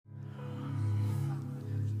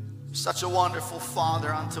Such a wonderful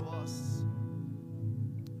Father unto us.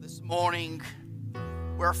 This morning,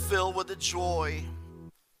 we're filled with the joy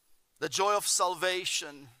of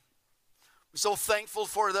salvation. We're so thankful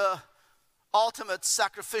for the ultimate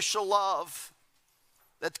sacrificial love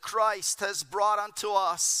that Christ has brought unto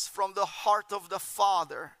us from the heart of the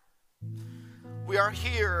Father. We are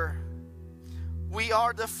here. We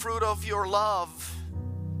are the fruit of your love,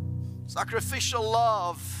 sacrificial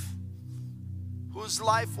love, whose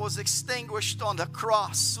life was extinguished on the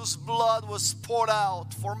cross, whose blood was poured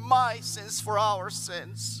out for my sins, for our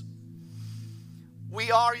sins.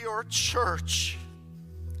 We are your church.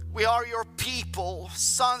 We are your people,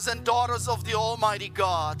 sons and daughters of the Almighty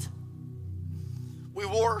God. We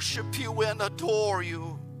worship you and adore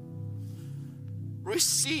you.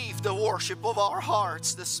 Receive the worship of our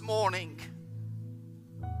hearts this morning.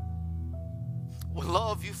 We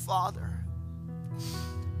love you, Father.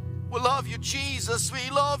 We love you, Jesus. We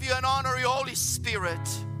love you and honor you, Holy Spirit.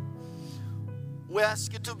 We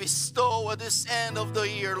ask you to bestow at this end of the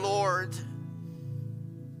year, Lord,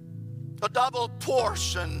 a double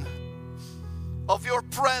portion of your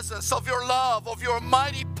presence, of your love, of your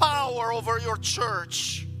mighty power over your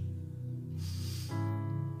church.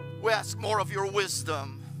 We ask more of your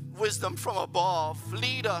wisdom from above.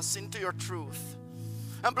 Lead us into your truth.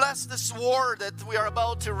 And bless this word that we are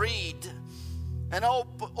about to read. And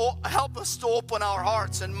help us to open our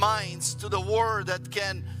hearts and minds to the word that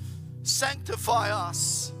can sanctify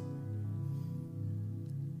us.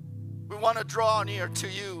 We want to draw near to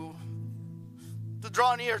you, to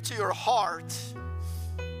draw near to your heart.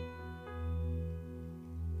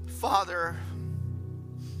 Father,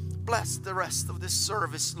 bless the rest of this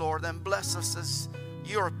service, Lord, and bless us as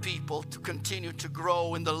your people to continue to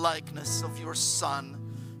grow in the likeness of your Son,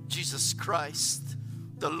 Jesus Christ,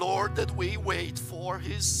 the Lord that we wait for,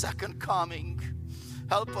 His second coming.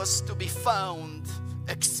 Help us to be found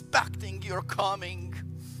expecting your coming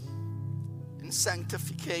in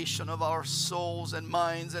sanctification of our souls and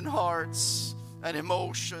minds and hearts and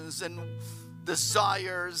emotions and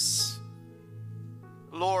desires.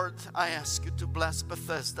 Lord, I ask you to bless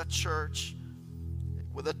Bethesda Church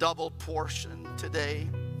with a double portion today.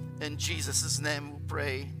 In Jesus' name we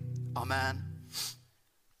pray. Amen.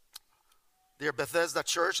 Dear Bethesda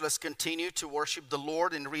Church, let's continue to worship the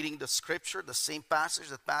Lord in reading the scripture, the same passage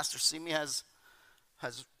that Pastor Simi has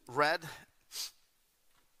read.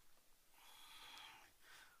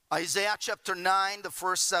 Isaiah chapter 9, the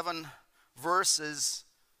first 7 verses.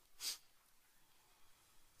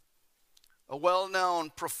 A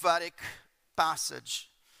well-known prophetic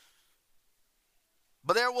passage.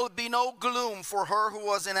 But there will be no gloom for her who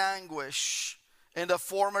was in anguish. In the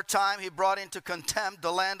former time he brought into contempt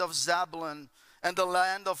the land of Zabulon and the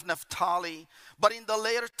land of Naphtali. But in the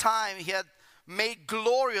later time he had made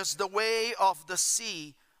glorious the way of the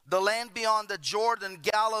sea, the land beyond the Jordan,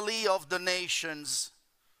 Galilee of the nations.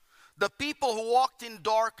 The people who walked in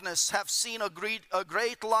darkness have seen a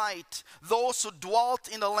great light. Those who dwelt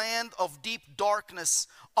in the land of deep darkness,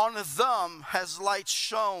 on them has light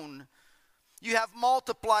shone. You have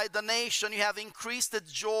multiplied the nation, you have increased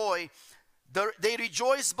its joy. They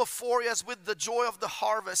rejoice before you as with the joy of the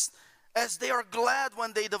harvest, as they are glad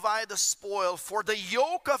when they divide the spoil. For the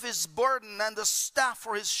yoke of his burden and the staff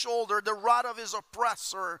for his shoulder, the rod of his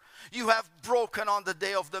oppressor, you have broken on the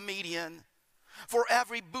day of the Median. For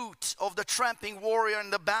every boot of the tramping warrior in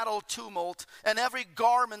the battle tumult, and every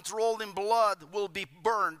garment rolled in blood will be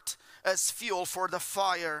burnt as fuel for the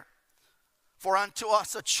fire. For unto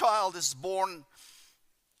us a child is born,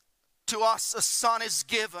 to us a son is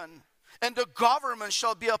given, and the government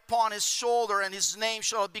shall be upon his shoulder, and his name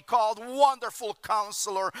shall be called Wonderful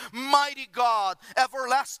Counselor, Mighty God,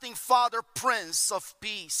 Everlasting Father, Prince of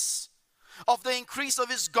Peace. Of the increase of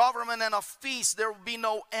his government and of peace there will be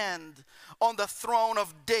no end, on the throne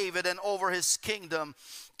of David and over his kingdom,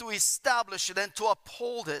 to establish it and to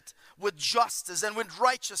uphold it with justice and with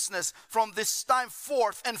righteousness from this time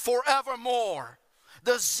forth and forevermore.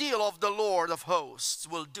 The zeal of the Lord of hosts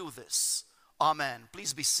will do this. Amen.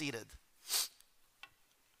 Please be seated.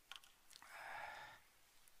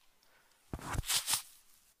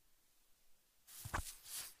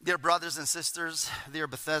 Dear brothers and sisters, dear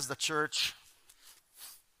Bethesda Church,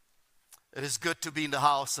 it is good to be in the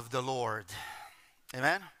house of the Lord.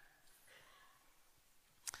 Amen?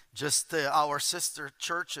 Just our sister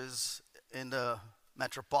churches in the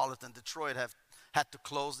metropolitan Detroit have had to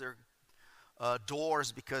close their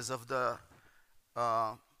doors because of the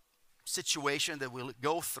situation that we'll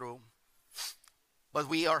go through. But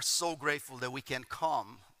we are so grateful that we can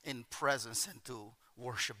come in presence and to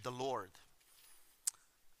worship the Lord.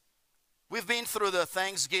 We've been through the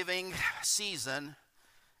Thanksgiving season,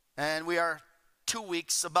 and we are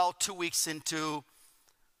about 2 weeks into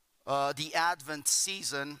the Advent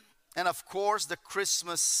season. And of course, the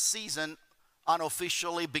Christmas season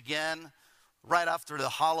unofficially began right after the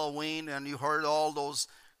Halloween, and you heard all those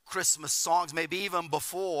Christmas songs, maybe even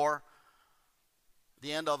before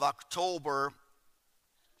the end of October.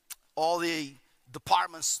 All the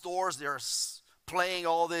department stores, they're playing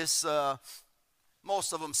all this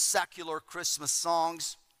most of them secular Christmas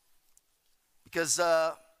songs, because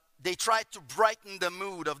they try to brighten the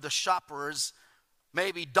mood of the shoppers,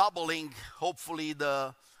 maybe doubling, hopefully,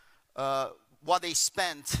 the what they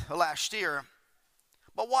spent last year.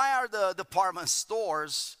 But why are the department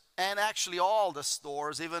stores, and actually all the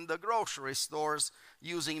stores, even the grocery stores,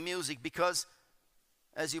 using music? Because,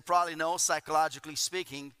 as you probably know, psychologically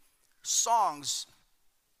speaking, songs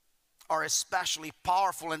are especially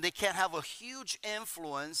powerful, and they can have a huge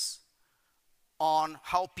influence on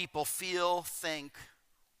how people feel, think,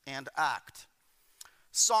 and act.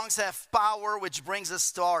 Songs have power, which brings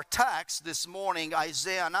us to our text this morning,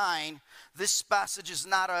 Isaiah 9. This passage is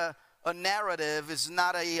not a narrative, is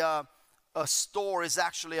not a story, it's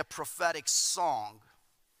actually a prophetic song.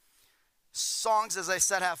 Songs, as I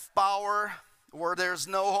said, have power where there's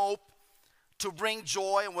no hope, to bring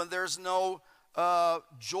joy, and when there's no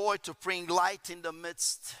joy, to bring light in the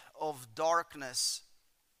midst of darkness.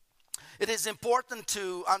 It is important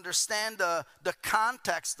to understand the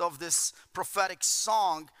context of this prophetic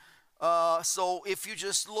song. So if you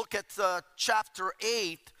just look at chapter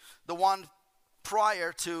 8, the one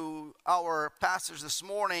prior to our passage this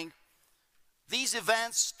morning, these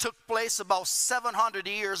events took place about 700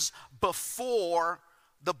 years before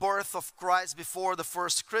the birth of Christ, before the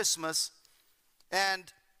first Christmas.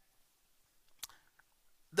 And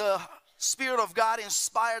the Spirit of God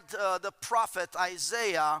inspired the prophet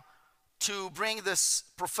Isaiah to bring this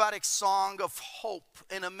prophetic song of hope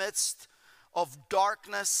in the midst of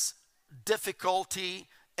darkness, difficulty,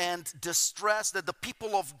 and distress that the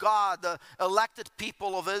people of God, the elected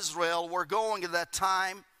people of Israel, were going at that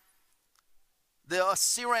time. The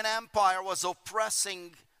Assyrian Empire was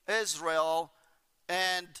oppressing Israel,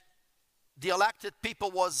 and the elected people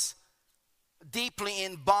was deeply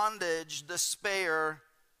in bondage, despair,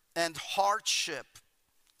 and hardship.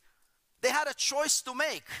 They had a choice to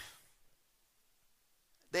make.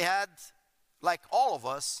 They had, like all of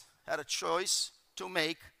us, had a choice to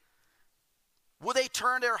make. Would they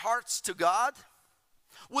turn their hearts to God?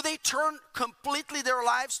 Would they turn completely their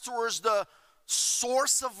lives towards the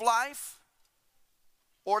source of life?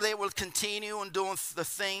 Or they will continue and doing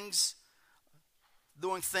things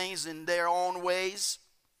in their own ways?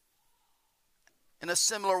 In a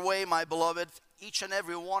similar way, my beloved, each and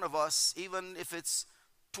every one of us, even if it's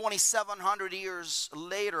 2,700 years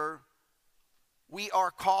later, we are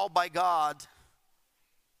called by God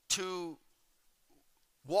to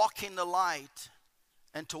walk in the light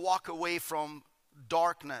and to walk away from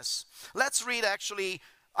darkness. Let's read actually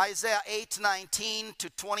Isaiah 8:19 to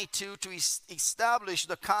 22 to establish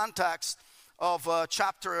the context of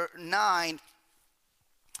chapter 9.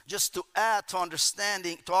 Just to add to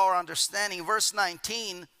our understanding, verse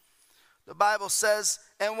 19, the Bible says,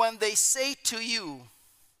 "And when they say to you,"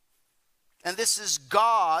 and this is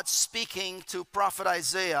God speaking to prophet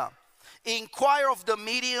Isaiah, "Inquire of the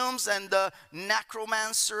mediums and the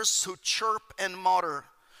necromancers who chirp and mutter.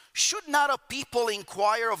 Should not a people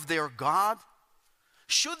inquire of their God?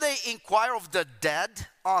 Should they inquire of the dead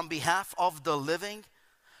on behalf of the living?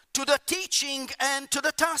 To the teaching and to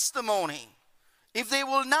the testimony. If they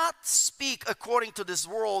will not speak according to this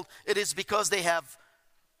world, it is because they have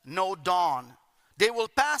no dawn. They will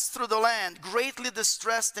pass through the land, greatly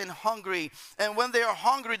distressed and hungry. And when they are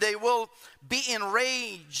hungry, they will be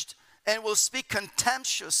enraged and will speak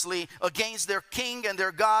contemptuously against their king and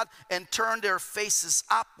their God and turn their faces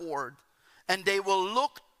upward. And they will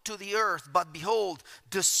look to the earth, but behold,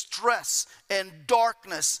 distress and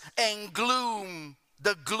darkness and gloom,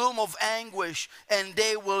 the gloom of anguish, and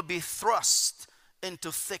they will be thrust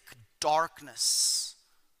into thick darkness."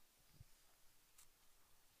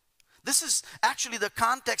 This is actually the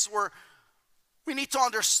context where we need to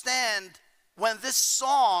understand when this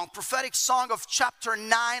song, prophetic song of chapter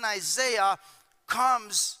 9, Isaiah,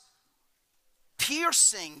 comes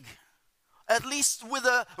piercing, at least with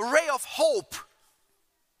a ray of hope,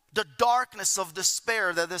 the darkness of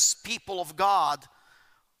despair that this people of God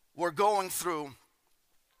were going through.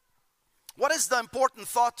 What is the important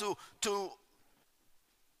thought to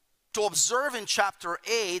observe in chapter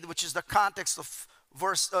 8, which is the context of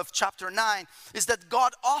chapter 9, is that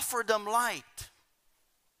God offered them light.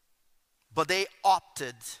 but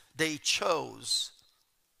they chose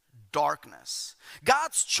darkness.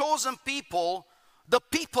 God's chosen people, the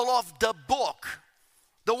people of the book,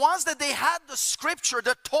 the ones that they had the scripture,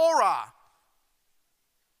 the Torah,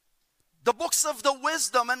 the books of the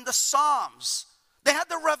wisdom and the Psalms. They had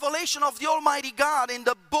the revelation of the Almighty God in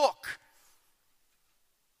the book.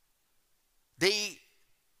 They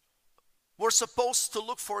were supposed to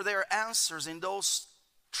look for their answers in those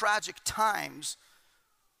tragic times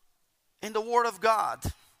in the Word of God,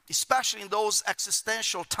 especially in those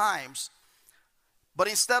existential times. But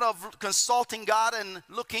instead of consulting God and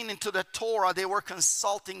looking into the Torah, they were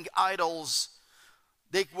consulting idols.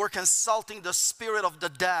 They were consulting the spirit of the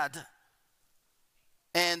dead.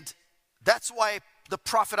 And that's why the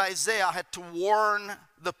prophet Isaiah had to warn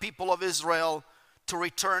the people of Israel to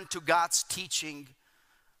return to God's teaching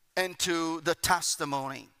and to the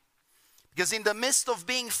testimony. Because in the midst of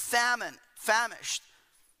being famished,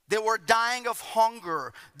 they were dying of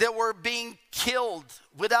hunger. They were being killed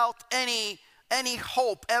without any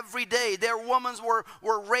hope every day. Their women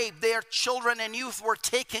were raped. Their children and youth were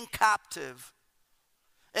taken captive.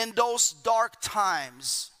 In those dark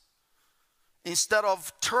times, instead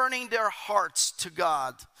of turning their hearts to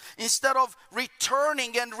God, instead of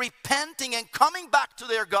returning and repenting and coming back to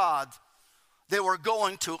their God, they were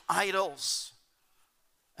going to idols.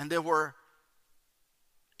 And they were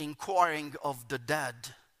inquiring of the dead,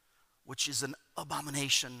 which is an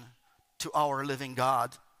abomination to our living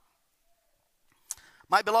God.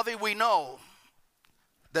 My beloved, we know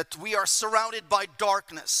that we are surrounded by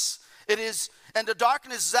darkness. And the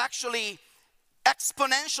darkness is actually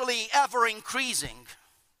exponentially ever increasing.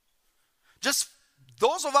 Just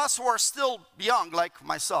those of us who are still young, like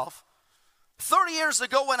myself, 30 years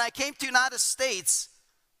ago when I came to the United States,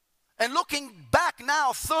 and looking back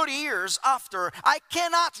now 30 years after, I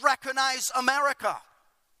cannot recognize America.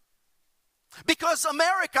 Because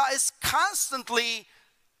America is constantly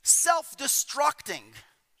self-destructing.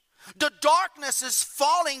 The darkness is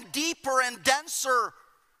falling deeper and denser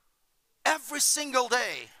every single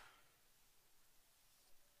day.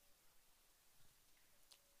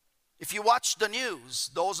 If you watch the news,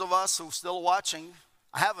 those of us who are still watching,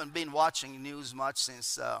 I haven't been watching news much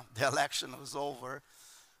since the election was over.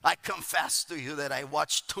 I confess to you that I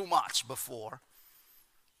watched too much before.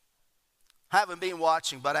 I haven't been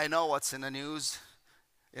watching, but I know what's in the news.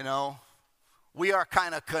 You know, we are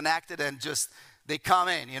kind of connected and just, they come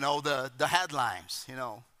in, you know, the headlines, you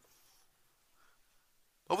know.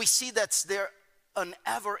 But we see that there an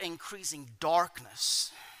ever-increasing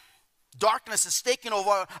darkness. Darkness is taking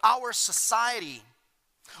over our society,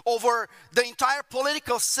 over the entire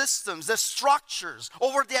political systems, the structures,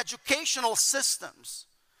 over the educational systems.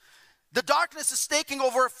 The darkness is taking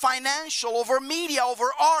over financial, over media, over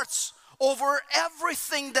arts, over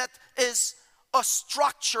everything that is a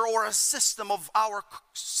structure or a system of our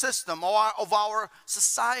system or of our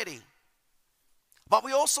society. But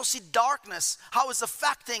we also see darkness, how it's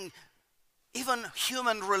affecting even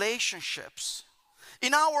human relationships.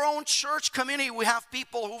 In our own church community, we have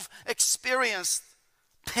people who've experienced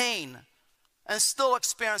pain and still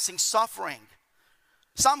experiencing suffering.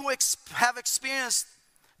 Some who have experienced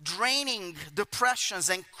draining depressions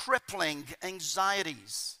and crippling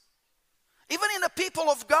anxieties. Even in the people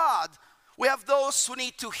of God, we have those who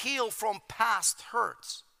need to heal from past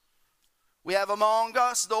hurts. We have among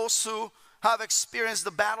us those who have experienced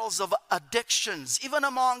the battles of addictions, even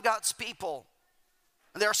among God's people.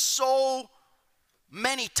 And there are so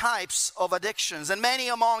many types of addictions, and many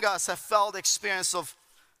among us have felt the experience of,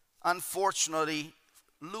 unfortunately,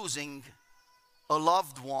 losing a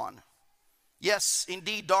loved one. Yes,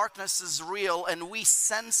 indeed, darkness is real, and we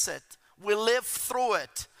sense it. We live through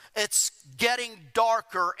it. It's getting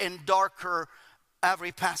darker and darker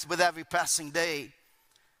with every passing day.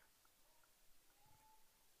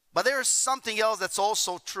 But there is something else that's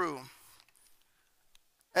also true.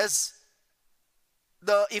 As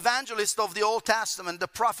the evangelist of the Old Testament, the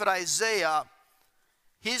prophet Isaiah,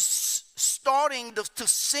 he's starting to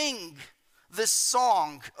sing this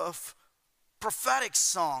song, of prophetic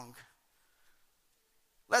song.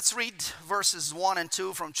 Let's read verses 1 and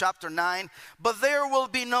 2 from chapter 9. But there will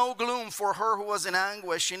be no gloom for her who was in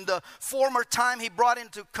anguish. In the former time he brought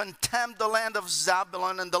into contempt the land of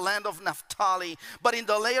Zebulun and the land of Naphtali. But in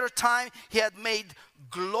the later time he had made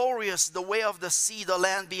glorious the way of the sea, the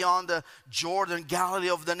land beyond the Jordan, Galilee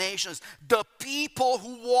of the nations. The people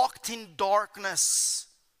who walked in darkness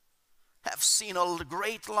have seen a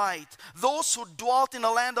great light. Those who dwelt in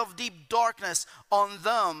a land of deep darkness, on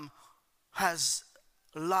them has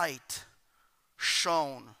light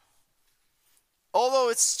shone. Although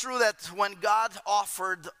it's true that when God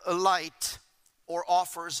offered a light, or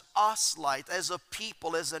offers us light as a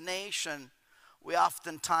people, as a nation, we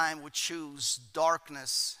oftentimes would choose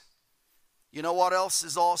darkness. You know what else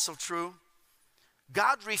is also true?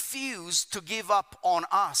 God refused to give up on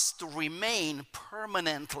us to remain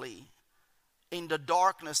permanently in the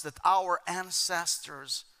darkness that our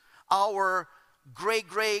ancestors, our great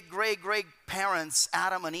parents,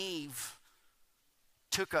 Adam and Eve,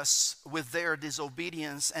 took us with their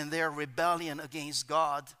disobedience and their rebellion against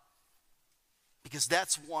God. Because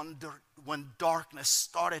that's when darkness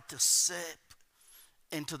started to seep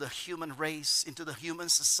into the human race, into the human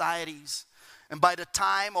societies. And by the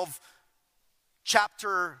time of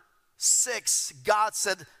chapter 6, God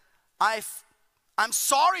said, I'm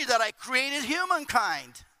sorry that I created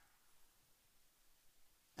humankind.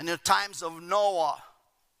 And in the times of Noah,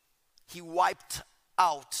 he wiped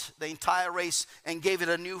out the entire race and gave it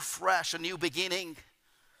a new beginning.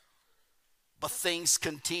 But things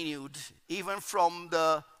continued, even from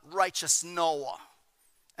the righteous Noah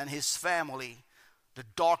and his family. The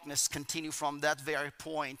darkness continued from that very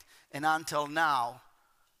point, and until now,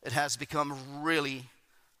 it has become really,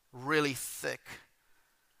 really thick.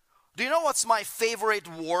 Do you know what's my favorite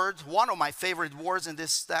word? One of my favorite words in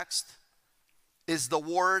this text is the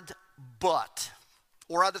word but.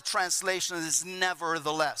 Or other translations is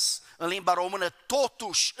nevertheless. În limba română,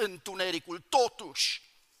 totuși întunericul, totuși.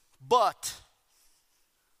 But.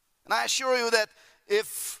 And I assure you that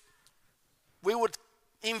if we would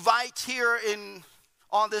invite here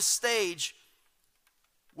on this stage,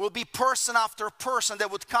 will be person after person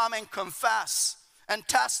that would come and confess and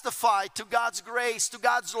testify to God's grace, to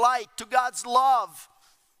God's light, to God's love,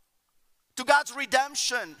 to God's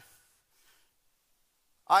redemption.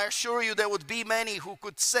 I assure you there would be many who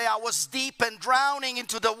could say, I was deep and drowning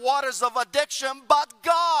into the waters of addiction, but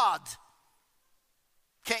God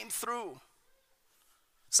came through.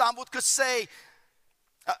 Some could say,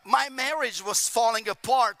 my marriage was falling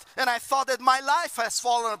apart and I thought that my life has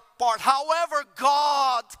fallen apart. However,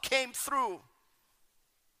 God came through.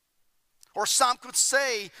 Or some could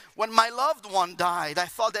say, when my loved one died, I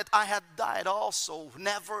thought that I had died also.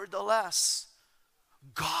 Nevertheless,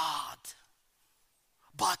 God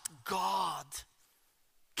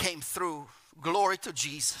came through. Glory to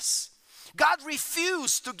Jesus. God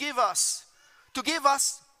refused to give up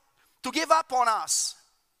on us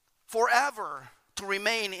forever, to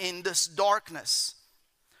remain in this darkness.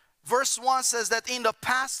 Verse 1 says that in the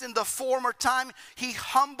past, in the former time, he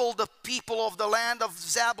humbled the people of the land of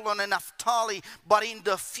Zebulun and Naphtali, but in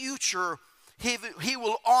the future, he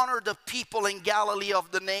will honor the people in Galilee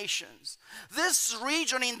of the nations. This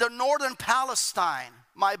region in the northern Palestine,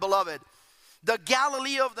 my beloved, the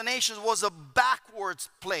Galilee of the nations was a backwards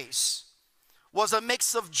place, was a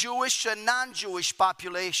mix of Jewish and non-Jewish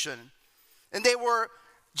population. And they were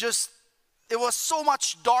it was so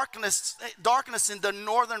much darkness in the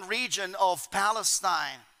northern region of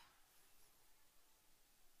Palestine.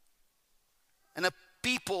 And the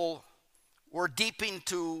people were deep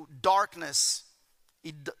into darkness.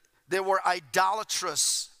 They were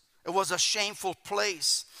idolatrous. It was a shameful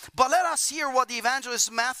place. But let us hear what the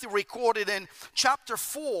evangelist Matthew recorded in chapter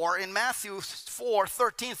 4, in Matthew 4,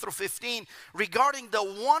 13 through 15, regarding the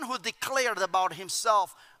one who declared about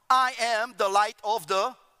himself, I am the light of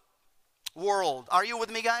the world. Are you with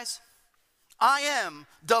me, guys? I am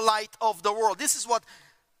the light of the world. This is what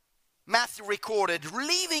Matthew recorded.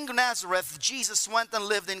 Leaving Nazareth, Jesus went and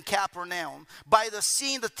lived in Capernaum, by the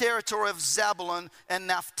sea in the territory of Zebulun and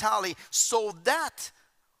Naphtali, so that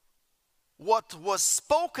what was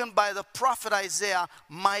spoken by the prophet Isaiah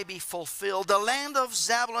might be fulfilled. The land of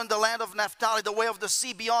Zebulun, the land of Naphtali, the way of the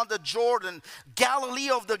sea beyond the Jordan, Galilee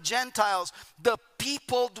of the Gentiles, the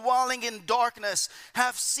people dwelling in darkness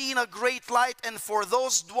have seen a great light, and for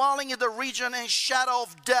those dwelling in the region and shadow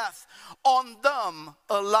of death, on them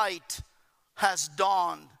a light has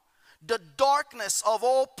dawned. The darkness of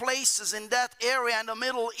all places in that area in the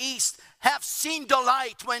Middle East have seen the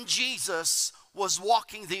light when Jesus was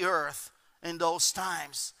walking the earth in those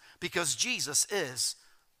times, because Jesus is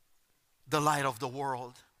the light of the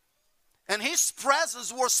world. And his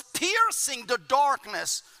presence was piercing the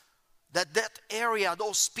darkness that area,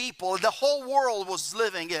 those people, the whole world was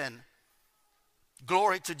living in.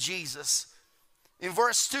 Glory to Jesus. In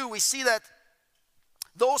verse 2, we see that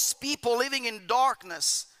those people living in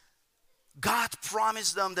darkness, God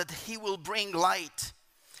promised them that he will bring light.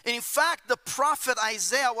 And in fact, the prophet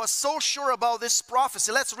Isaiah was so sure about this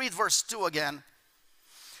prophecy. Let's read verse 2 again.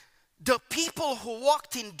 The people who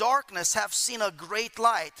walked in darkness have seen a great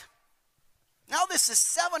light. Now this is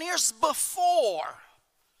 7 years before.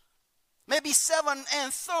 maybe 7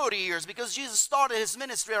 and 30 years, because Jesus started his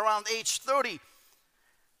ministry around age 30,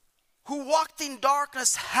 who walked in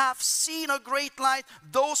darkness have seen a great light.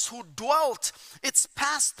 Those who dwelt, it's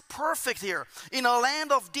past perfect here, in a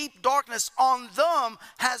land of deep darkness, on them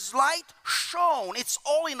has light shone. It's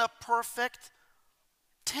all in a perfect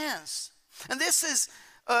tense. And this is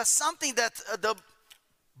something that the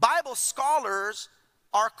Bible scholars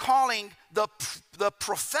are calling the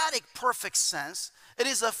prophetic perfect sense. It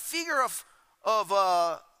is a figure of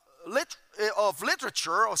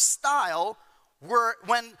literature or style where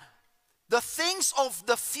when the things of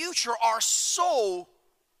the future are so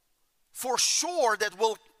for sure that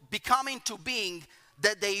will be coming to being,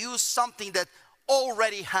 that they use something that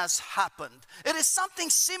already has happened. It is something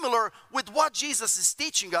similar with what Jesus is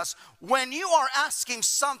teaching us. When you are asking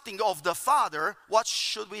something of the Father, what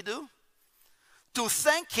should we do? To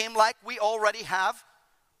thank Him like we already have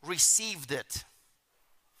received it.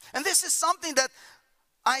 And this is something that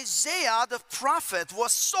Isaiah the prophet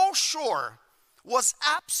was so sure, was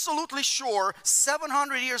absolutely sure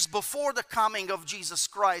 700 years before the coming of Jesus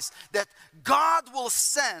Christ, that God will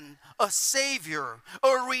send a Savior,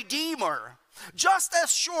 a Redeemer, just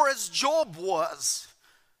as sure as Job was.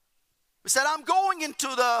 He said, I'm going into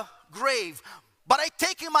the grave, but I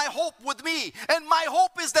taking my hope with me, and my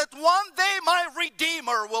hope is that one day my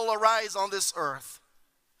Redeemer will arise on this earth.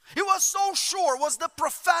 He was so sure, was the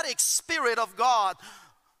prophetic Spirit of God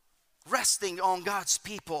resting on God's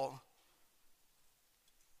people.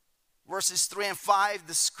 Verses 3 and 5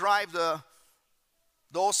 describe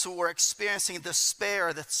those who were experiencing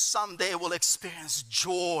despair, that someday will experience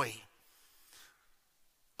joy.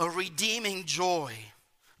 A redeeming joy.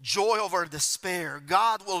 Joy over despair.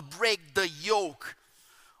 God will break the yoke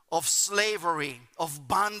of slavery, of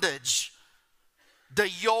bondage. The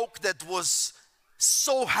yoke that was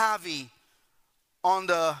so heavy on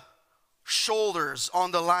the shoulders,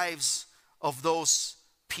 on the lives of those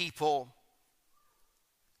people.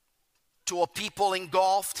 To a people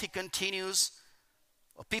engulfed, he continues,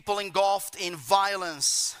 a people engulfed in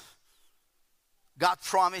violence, God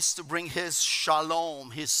promised to bring His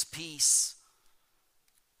shalom, His peace,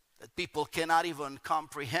 that people cannot even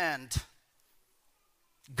comprehend.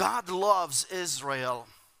 God loves Israel.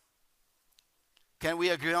 Can we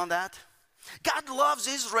agree on that? God loves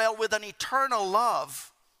Israel with an eternal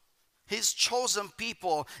love, His chosen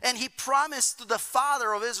people. And He promised to the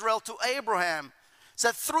father of Israel, to Abraham,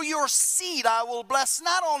 said, through your seed I will bless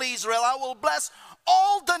not only Israel, I will bless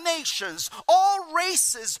all the nations, all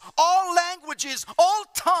races, all languages, all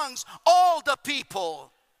tongues, all the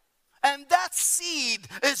people. And that seed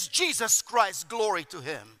is Jesus Christ. Glory to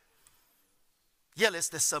Him. El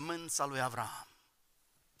este sămânța lui Avram,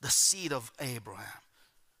 the seed of Abraham,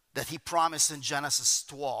 that He promised in Genesis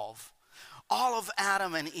 12. All of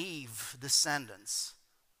Adam and Eve descendants,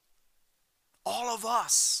 all of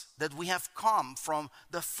us that we have come from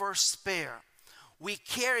the first pair, we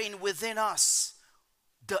carry within us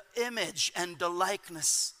the image and the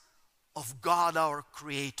likeness of God our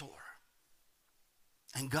Creator.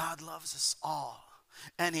 And God loves us all.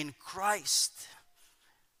 And in Christ,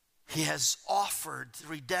 He has offered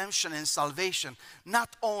redemption and salvation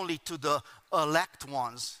not only to the elect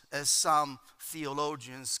ones, as some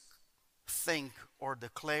theologians think or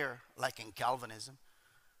declare, like in Calvinism.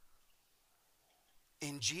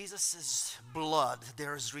 In Jesus' blood,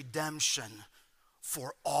 there is redemption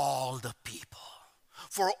for all the people,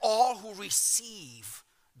 for all who receive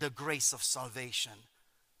the grace of salvation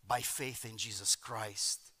by faith in Jesus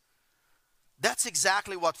Christ. That's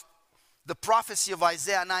exactly what the prophecy of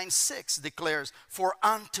Isaiah 9:6 declares. For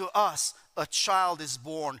unto us a child is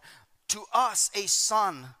born, to us a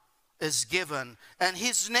son is given, and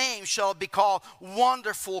His name shall be called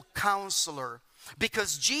Wonderful Counselor.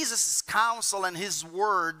 Because Jesus' counsel and His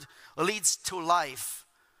word leads to life,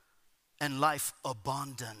 and life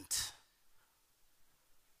abundant.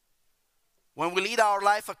 When we lead our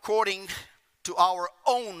life according to our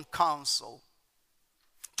own counsel,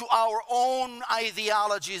 to our own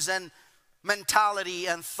ideologies and mentality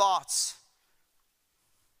and thoughts,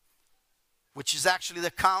 which is actually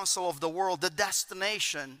the counsel of the world, the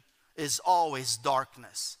destination is always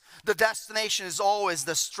darkness. The destination is always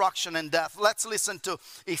destruction and death. Let's listen to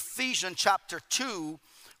Ephesians chapter 2,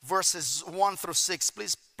 verses 1 through 6.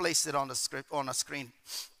 Please place it on the script, on a screen.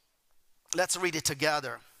 Let's read it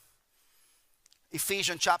together.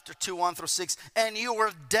 Ephesians chapter 2, 1 through 6. And you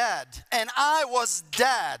were dead, and I was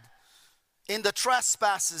dead in the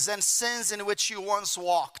trespasses and sins in which you once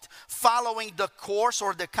walked, following the course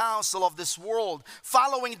or the counsel of this world,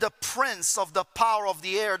 following the prince of the power of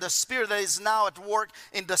the air, the spirit that is now at work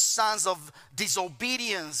in the sons of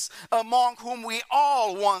disobedience, among whom we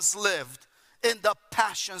all once lived in the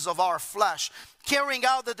passions of our flesh, carrying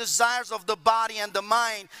out the desires of the body and the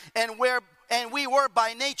mind, and we were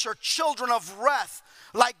by nature children of wrath,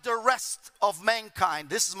 like the rest of mankind.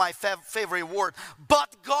 This is my favorite word.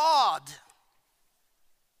 But God,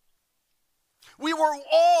 we were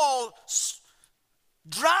all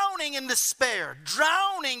drowning in despair,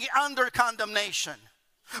 drowning under condemnation.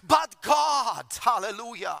 But God,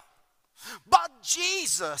 hallelujah. But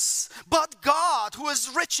Jesus, but God, who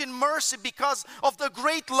is rich in mercy because of the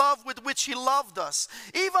great love with which He loved us,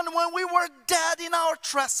 even when we were dead in our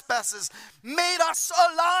trespasses, made us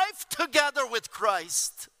alive together with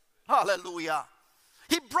Christ. Hallelujah.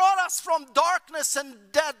 He brought us from darkness and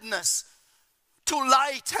deadness to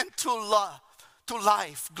light and to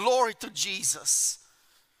life. Glory to Jesus.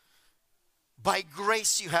 By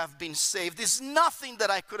grace you have been saved. There's nothing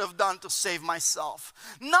that I could have done to save myself.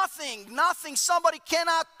 Nothing. Somebody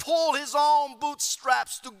cannot pull his own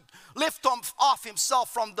bootstraps to lift off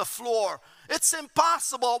himself from the floor. It's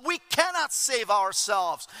impossible. We cannot save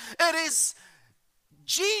ourselves. It is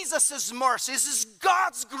Jesus' mercy. This is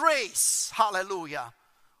God's grace. Hallelujah.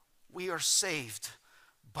 We are saved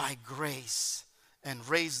by grace and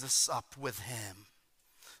raised us up with Him.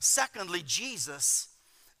 Secondly, Jesus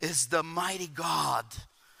is the mighty God.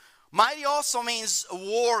 Mighty also means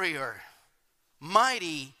warrior.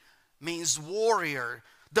 Mighty means warrior.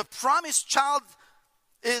 The promised child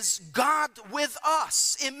is God with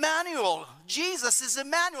us. Emmanuel. Jesus is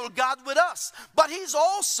Emmanuel, God with us. But He's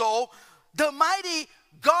also the mighty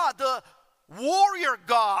God, the warrior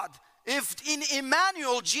God. If in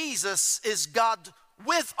Emmanuel, Jesus is God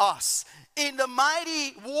with us. In the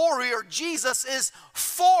mighty warrior, Jesus is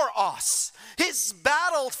for us. He's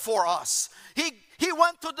battled for us. He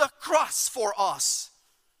went to the cross for us.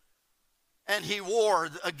 And He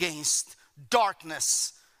warred against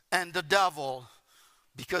darkness and the devil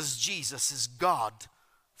because Jesus is God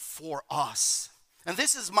for us. And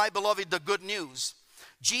this is, my beloved, the good news.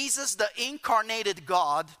 Jesus, the incarnated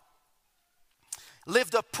God,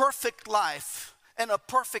 lived a perfect life and a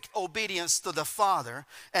perfect obedience to the Father,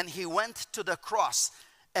 and He went to the cross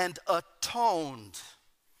and atoned,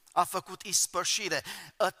 a făcut ispășire,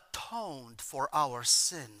 atoned for our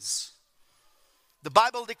sins. The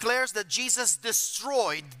Bible declares that Jesus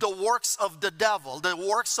destroyed the works of the devil, the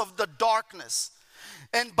works of the darkness.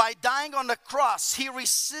 And by dying on the cross, He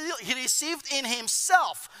received in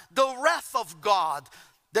Himself the wrath of God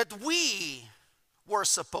that we were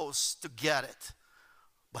supposed to get it.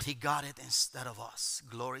 But He got it instead of us.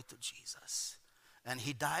 Glory to Jesus. And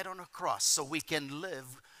He died on a cross so we can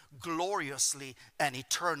live gloriously and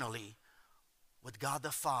eternally with God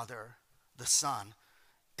the Father, the Son,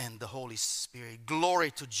 and the Holy Spirit. Glory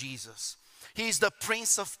to Jesus. He is the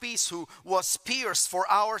Prince of Peace, who was pierced for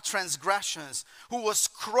our transgressions, who was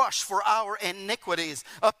crushed for our iniquities.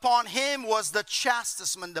 Upon Him was the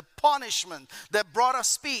chastisement, the punishment that brought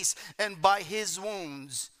us peace, and by His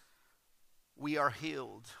wounds we are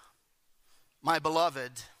healed. My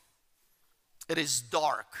beloved, it is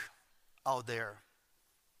dark out there.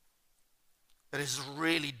 It is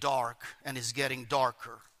really dark and is getting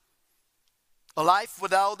darker. A life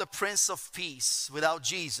without the Prince of Peace, without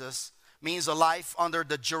Jesus, means a life under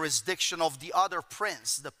the jurisdiction of the other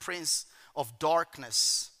prince, the prince of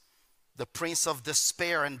darkness, the prince of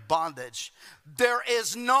despair and bondage. There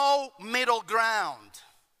is no middle ground.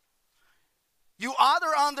 You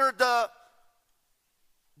either under the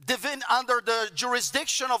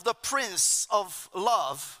jurisdiction of the Prince of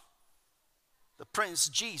Love, the Prince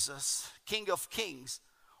Jesus, King of Kings,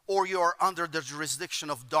 or you're under the jurisdiction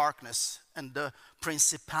of darkness and the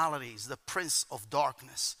principalities, the Prince of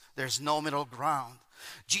Darkness. There's no middle ground.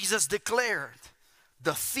 Jesus declared,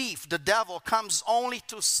 the thief, the devil, comes only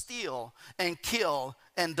to steal and kill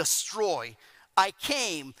and destroy. I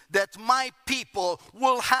came that my people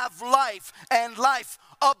will have life and life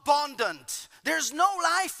abundant. There's no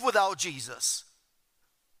life without Jesus.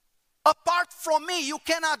 Apart from me, you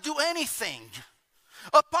cannot do anything.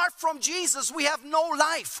 Apart from Jesus, we have no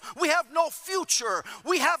life. We have no future.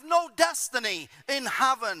 We have no destiny in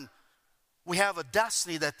heaven. We have a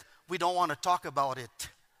destiny that we don't want to talk about it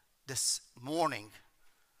this morning.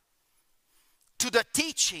 To the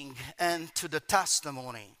teaching and to the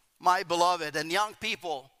testimony, my beloved and young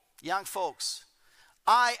people, young folks,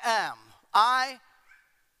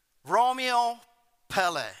 Romeo,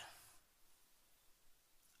 Pelle,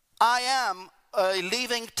 I am a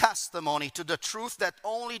living testimony to the truth that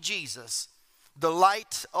only Jesus, the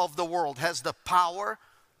light of the world, has the power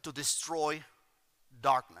to destroy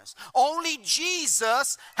darkness. Only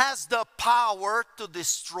Jesus has the power to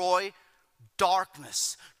destroy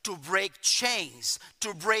darkness, to break chains,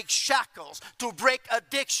 to break shackles, to break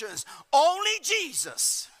addictions. Only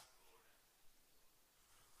Jesus.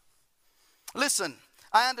 Listen,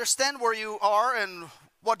 I understand where you are and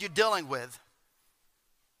what you're dealing with.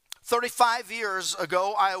 35 years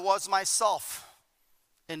ago, I was myself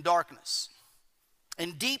in darkness,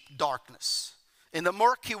 in deep darkness, in the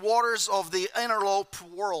murky waters of the interlope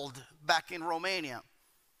world back in Romania.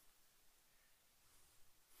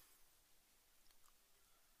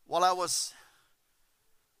 While I was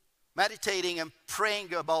meditating and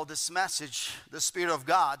praying about this message, the Spirit of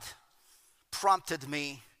God prompted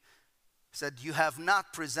me, said, "You have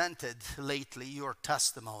not presented lately your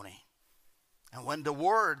testimony." And when the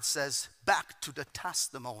word says, back to the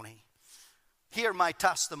testimony, hear my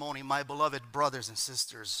testimony, my beloved brothers and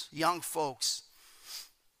sisters, young folks.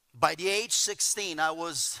 By the age 16, I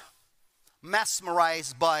was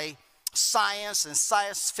mesmerized by science and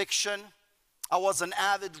science fiction. I was an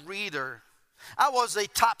avid reader. I was a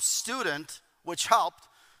top student, which helped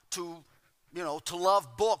to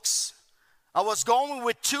love books. I was going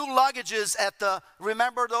with 2 luggages at the,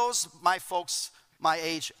 remember those, my folks, my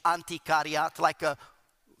age, antiquariat, like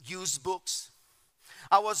used books.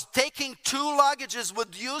 I was taking 2 luggages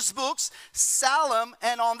with used books, sell them,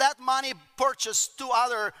 and on that money purchase 2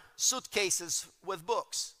 other suitcases with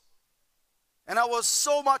books. And I was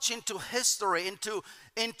so much into history,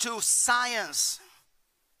 into science.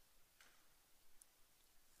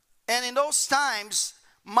 And in those times,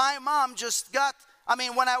 my mom just got,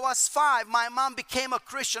 when I was 5, my mom became a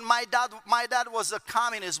Christian. My dad was a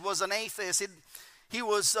communist, was an atheist. He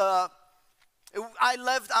was, I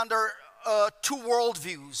lived under 2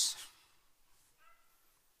 worldviews.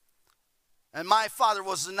 And my father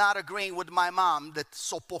was not agreeing with my mom that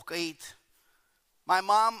sopocait. My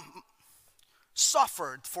mom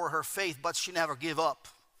suffered for her faith, but she never gave up.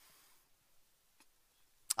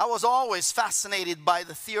 I was always fascinated by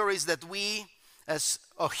the theories that we, as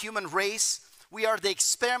a human race, we are the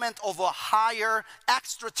experiment of a higher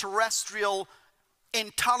extraterrestrial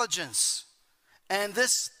intelligence. And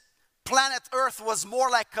this planet Earth was more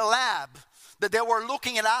like a lab, that they were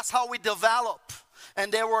looking at us, how we develop,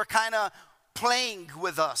 and they were kind of playing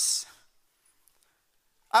with us.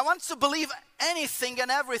 I want to believe anything and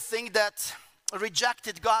everything that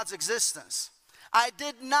rejected God's existence. I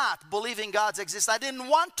did not believe in God's existence. I didn't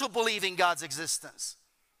want to believe in God's existence.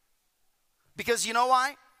 Because you know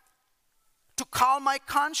why? To calm my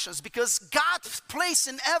conscience. Because God placed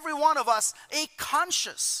in every one of us a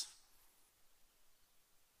conscience,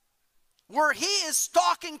 where He is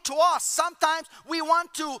talking to us. Sometimes we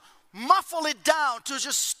want to muffle it down, to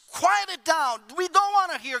just quiet it down. We don't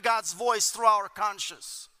want to hear God's voice through our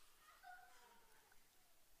conscience.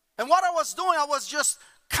 And what I was doing, I was just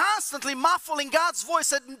constantly muffling God's voice.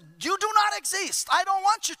 Said, "You do not exist. I don't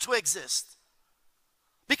want you to exist."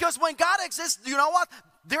 Because when God exists, you know what?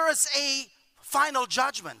 There is a final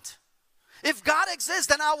judgment. If God exists,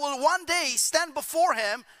 then I will one day stand before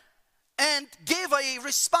Him and give a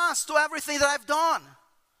response to everything that I've done.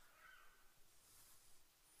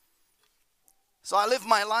 So I live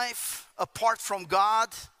my life apart from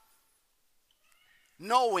God,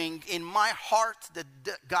 knowing in my heart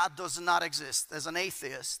that God does not exist. As an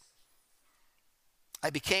atheist, I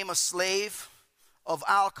became a slave of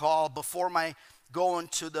alcohol before my going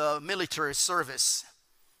to the military service.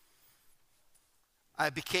 I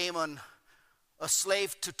became a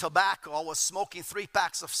slave to tobacco. I was smoking 3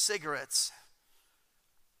 packs of cigarettes.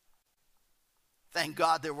 Thank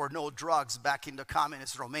God there were no drugs back in the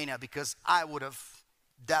communist Romania, because I would have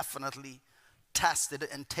definitely tested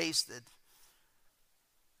and tasted.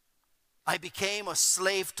 I became a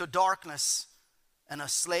slave to darkness and a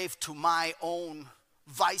slave to my own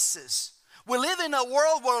vices. We live in a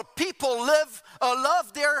world where people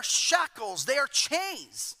love their shackles, their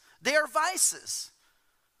chains, their vices.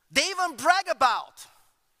 They even brag about.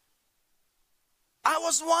 I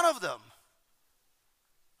was one of them.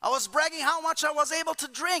 I was bragging how much I was able to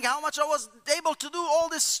drink, how much I was able to do all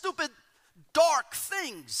these stupid, dark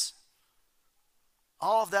things.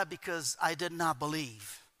 All of that because I did not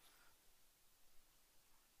believe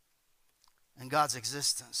in God's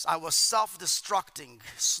existence. I was self-destructing,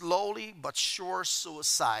 slowly but sure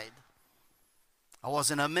suicide. I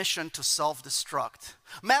was in a mission to self-destruct.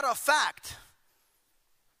 Matter of fact,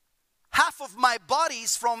 half of my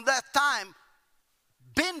buddies from that time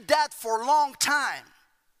been dead for a long time.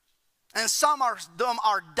 And some of them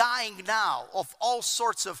are dying now of all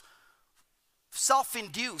sorts of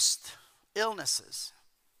self-induced illnesses.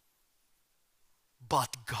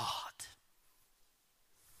 But God.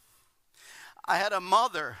 I had a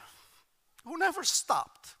mother who never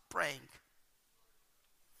stopped praying.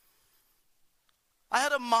 I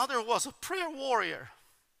had a mother who was a prayer warrior.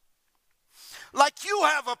 Like you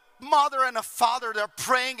have a mother and a father that are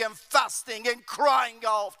praying and fasting and crying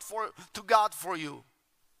out to God for you.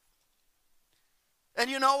 And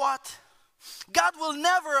you know what? God will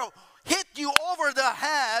never hit you over the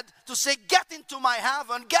head to say, get into my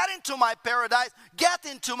heaven, get into my paradise, get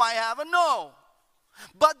into my heaven. No.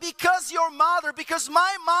 But because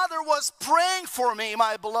my mother was praying for me,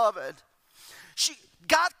 my beloved,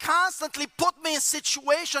 God constantly put me in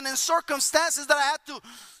situations and circumstances that I had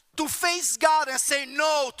to face God and say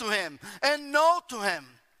no to Him and no to Him.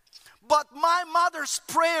 But my mother's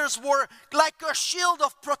prayers were like a shield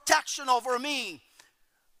of protection over me.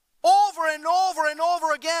 Over and over and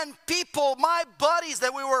over again, people, my buddies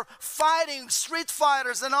that we were fighting, street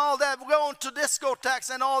fighters and all that, going to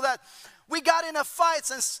discotheques and all that, we got in a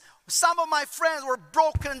fights, and some of my friends were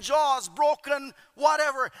broken jaws, broken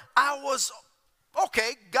whatever. I was,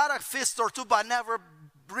 okay, got a fist or two, but never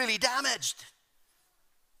really damaged.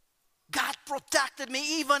 God protected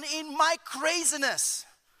me even in my craziness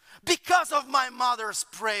because of my mother's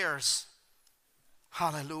prayers.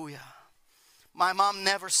 Hallelujah. My mom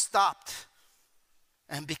never stopped.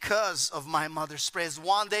 And because of my mother's prayers,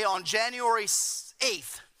 one day on January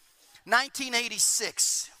 8th,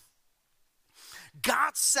 1986,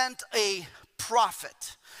 God sent a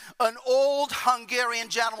prophet, an old Hungarian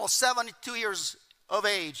gentleman, 72 years of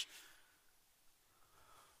age,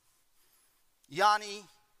 Yanni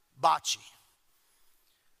Bacsi.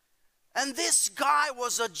 And this guy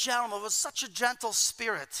was a gentleman, was such a gentle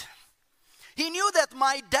spirit. He knew that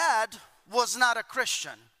my dad was not a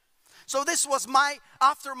Christian. So this was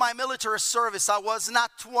after my military service, I was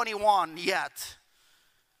not 21 yet.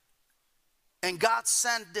 And God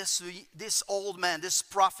sent this old man, this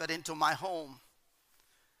prophet, into my home.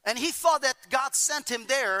 And he thought that God sent him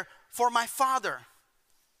there for my father.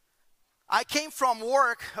 I came from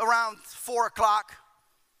work around 4 o'clock,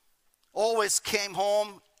 always came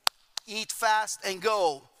home, eat fast and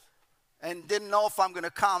go. And didn't know if I'm going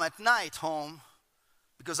to come at night home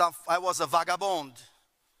because I was a vagabond.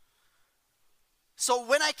 So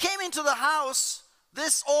when I came into the house,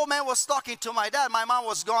 this old man was talking to my dad. My mom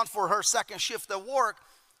was gone for her second shift at work.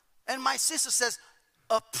 And my sister says,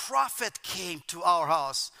 a prophet came to our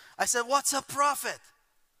house. I said, what's a prophet?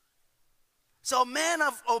 So a man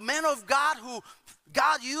of God who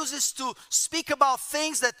God uses to speak about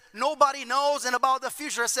things that nobody knows and about the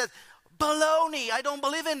future. I said, baloney, I don't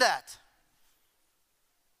believe in that.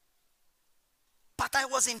 But I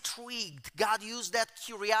was intrigued. God used that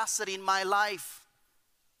curiosity in my life.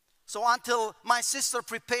 So until my sister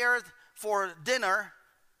prepared for dinner,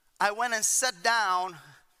 I went and sat down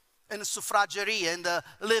in the suffrageria in the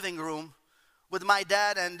living room with my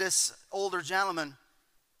dad and this older gentleman.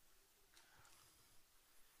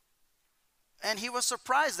 And he was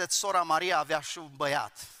surprised that Sora Maria avea și un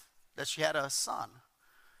băiat, that she had a son.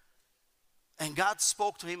 And God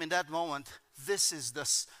spoke to him in that moment, this is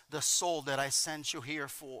the soul that I sent you here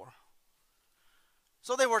for.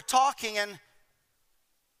 So they were talking, and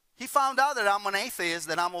he found out that I'm an atheist,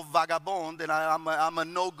 that I'm a vagabond, that I'm a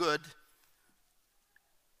no good.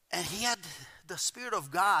 And he had the Spirit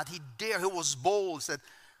of God. He was bold, said,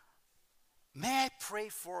 may I pray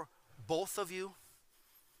for both of you?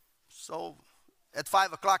 So at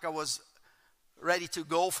 5 o'clock I was ready to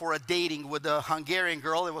go for a dating with a Hungarian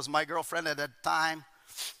girl. It was my girlfriend at that time.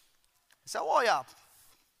 I said, oh yeah,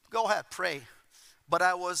 go ahead, pray. But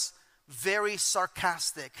I was very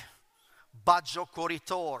sarcastic.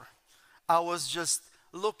 Bagiocoritor. I was just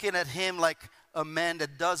looking at him like a man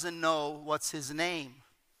that doesn't know what's his name.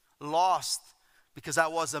 Lost because I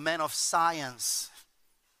was a man of science.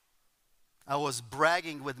 I was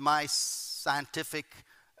bragging with my scientific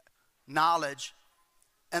knowledge.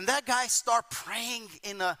 And that guy started praying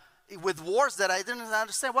with words that I didn't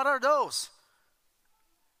understand. What are those?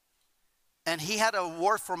 And he had a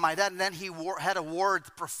word for my dad, and then he had a word,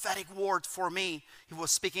 prophetic word for me. He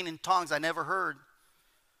was speaking in tongues I never heard.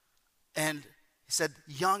 And he said,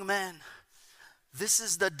 young man, this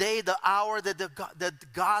is the day, the hour that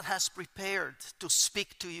God has prepared to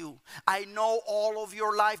speak to you. I know all of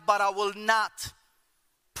your life, but I will not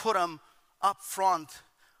put them up front.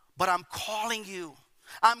 But I'm calling you.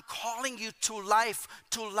 I'm calling you to life,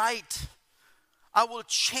 to light. I will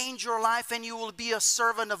change your life and you will be a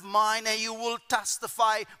servant of mine and you will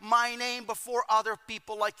testify my name before other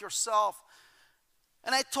people like yourself.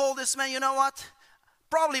 And I told this man, you know what?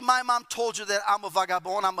 Probably my mom told you that I'm a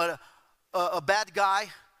vagabond, I'm a bad guy,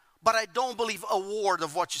 but I don't believe a word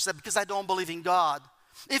of what you said because I don't believe in God.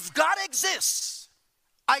 If God exists,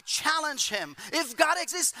 I challenge him. If God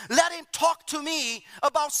exists, let him talk to me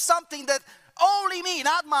about something that only me,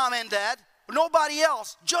 not mom and dad, nobody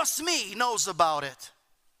else, just me knows about it.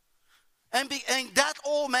 And that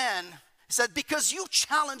old man said, because you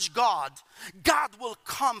challenge God, God will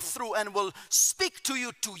come through and will speak to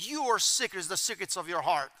you to your secrets, the secrets of your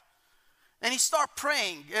heart. And he started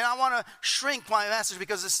praying. And I want to shrink my message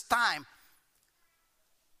because it's time.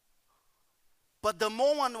 But the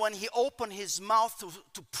moment when he opened his mouth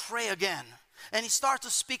to pray again, and he started to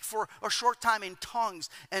speak for a short time in tongues,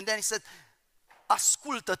 and then he said,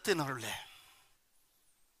 ascultă tânărule.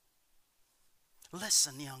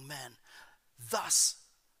 Listen, young man, thus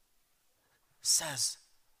says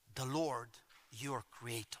the Lord, your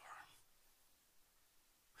creator.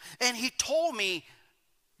 And he told me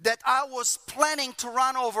that I was planning to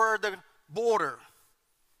run over the border.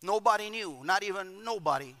 Nobody knew, not even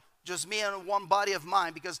nobody. Just me and one buddy of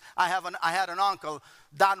mine, because I had an uncle,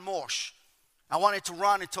 Dan Mosh. I wanted to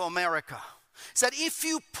run into America. He said, if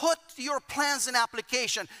you put your plans in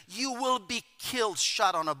application, you will be killed,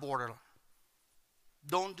 shot on a border.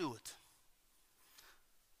 Don't do it.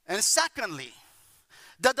 And secondly,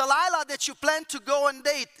 the Delilah that you plan to go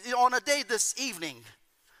on a date this evening,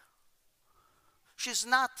 she's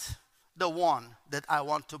not the one that I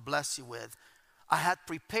want to bless you with. I had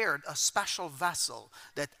prepared a special vessel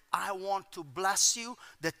that I want to bless you,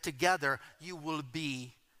 that together you will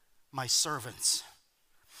be my servants.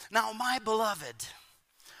 Now, my beloved,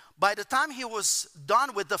 by the time he was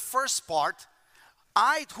done with the first part,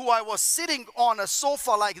 who I was sitting on a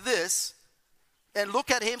sofa like this, and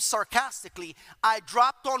look at him sarcastically, I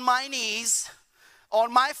dropped on my knees,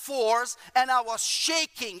 on my fours, and I was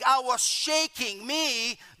shaking.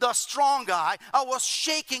 Me, the strong guy, I was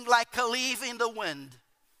shaking like a leaf in the wind.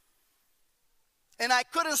 And I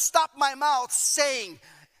couldn't stop my mouth saying,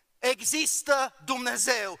 există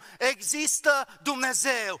Dumnezeu, există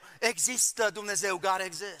Dumnezeu, există Dumnezeu, God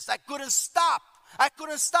exists. I couldn't stop.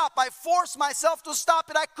 I forced myself to stop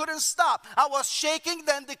and I couldn't stop. I was shaking,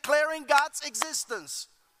 then declaring God's existence.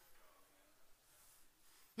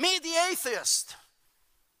 Me, the atheist.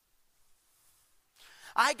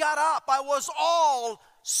 I got up. I was all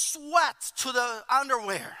sweat to the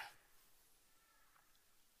underwear.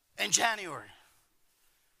 In January,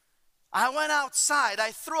 I went outside.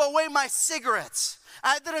 I threw away my cigarettes.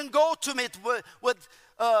 I didn't go to meet with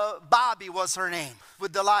Bobby was her name,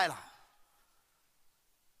 with Delilah.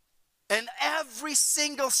 And every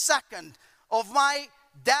single second of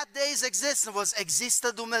that day's existence was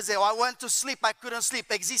există Dumnezeu. I went to sleep, I couldn't sleep.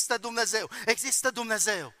 Există Dumnezeu, există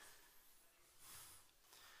Dumnezeu.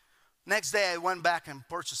 Next day I went back and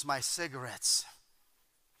purchased my cigarettes.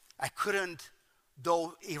 I couldn't,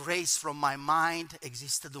 though, erase from my mind,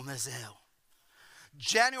 există Dumnezeu.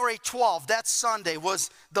 January 12th, that Sunday, was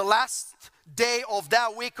the last day of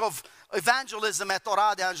that week of evangelism at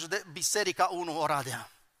Oradea, Biserica 1 Oradea.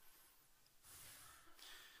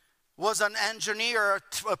 Was an engineer,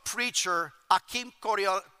 a preacher, Achim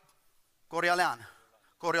Coriolan.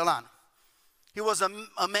 He was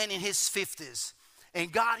a man in his 50s.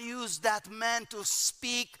 And God used that man to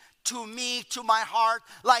speak to me, to my heart,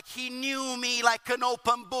 like he knew me, like an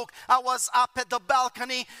open book. I was up at the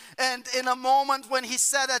balcony, and in a moment when he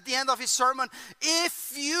said at the end of his sermon,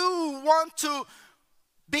 if you want to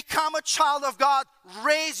become a child of God,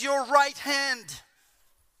 raise your right hand.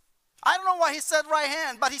 I don't know why he said right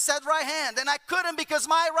hand, but he said right hand. And I couldn't because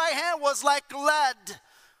my right hand was like lead.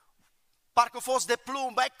 Parcă fost de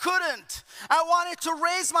plumb. I couldn't. I wanted to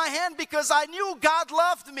raise my hand because I knew God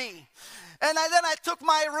loved me. And then I took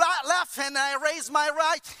my left hand and I raised my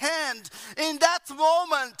right hand. In that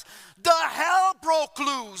moment, the hell broke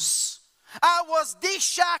loose. I was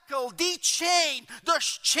de-shackled, de-chained. The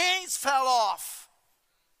chains fell off.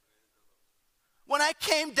 When I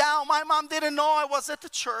came down, my mom didn't know I was at the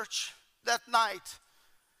church that night.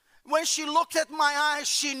 When she looked at my eyes,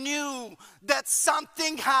 she knew that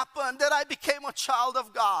something happened, that I became a child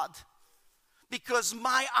of God. Because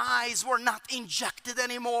my eyes were not injected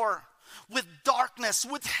anymore with darkness,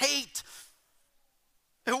 with hate.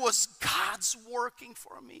 It was God's working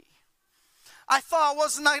for me. I thought I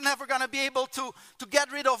was never going to be able to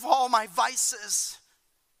get rid of all my vices,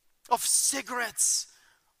 of cigarettes,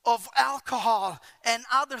 of alcohol and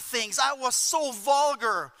other things. I was so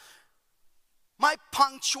vulgar. My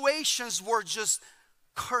punctuations were just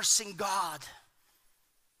cursing God.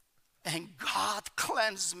 And God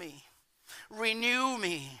cleansed me, renew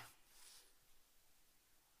me,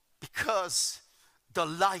 because the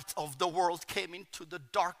light of the world came into the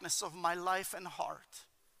darkness of my life and heart.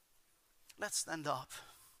 Let's stand up.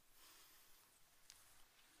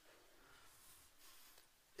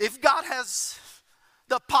 If God has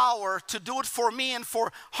the power to do it for me and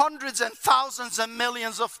for hundreds and thousands and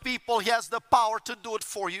millions of people, He has the power to do it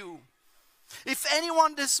for you. If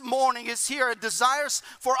anyone this morning is here and desires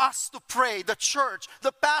for us to pray, the church,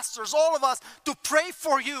 the pastors, all of us, to pray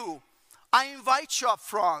for you, I invite you up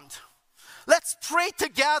front. Let's pray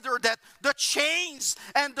together that the chains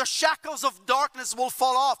and the shackles of darkness will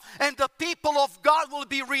fall off and the people of God will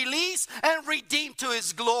be released and redeemed to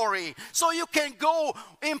His glory. So you can go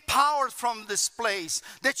empowered from this place,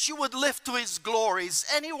 that you would live to His glories.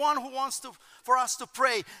 Anyone who wants for us to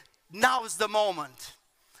pray, now is the moment.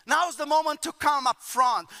 Now is the moment to come up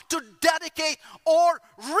front, to dedicate or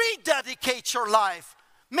rededicate your life.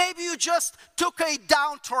 Maybe you just took a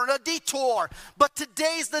downturn, a detour, but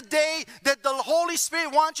today is the day that the Holy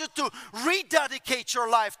Spirit wants you to rededicate your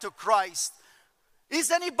life to Christ. Is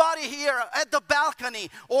anybody here at the balcony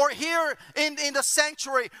or here in the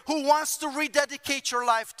sanctuary who wants to rededicate your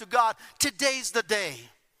life to God? Today's the day.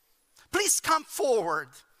 Please come forward.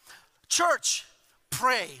 Church,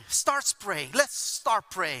 pray. Starts praying. Let's start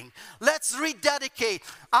praying. Let's rededicate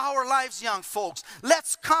our lives, young folks.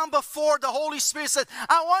 Let's come before the Holy Spirit and say,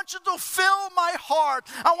 I want you to fill my heart.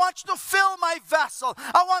 I want you to fill my vessel.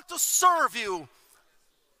 I want to serve you.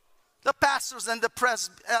 The pastors and the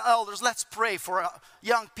elders, let's pray for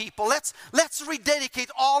young people. Let's rededicate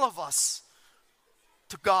all of us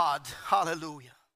to God. Hallelujah.